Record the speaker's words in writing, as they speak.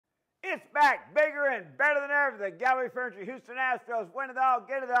It's back, bigger and better than ever. The Gallery Furniture Houston Astros Win It All,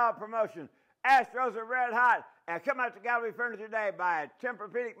 Get It All promotion. Astros are red hot. And come out to Gallery Furniture today. Buy a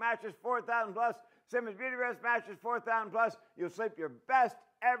Tempur-Pedic mattress, 4,000 plus. Simmons Beauty Rest mattress, 4,000 plus. You'll sleep your best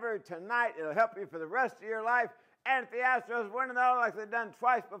ever tonight. It'll help you for the rest of your life. And if the Astros win it all like they've done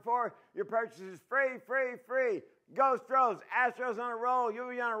twice before, your purchase is free, free, free. Go Stros. Astros on a roll. You'll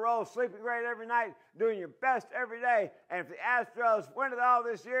be on a roll, sleeping great every night, doing your best every day. And if the Astros win it all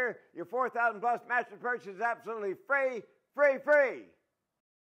this year, your 4,000 plus mattress purchase is absolutely free, free, free.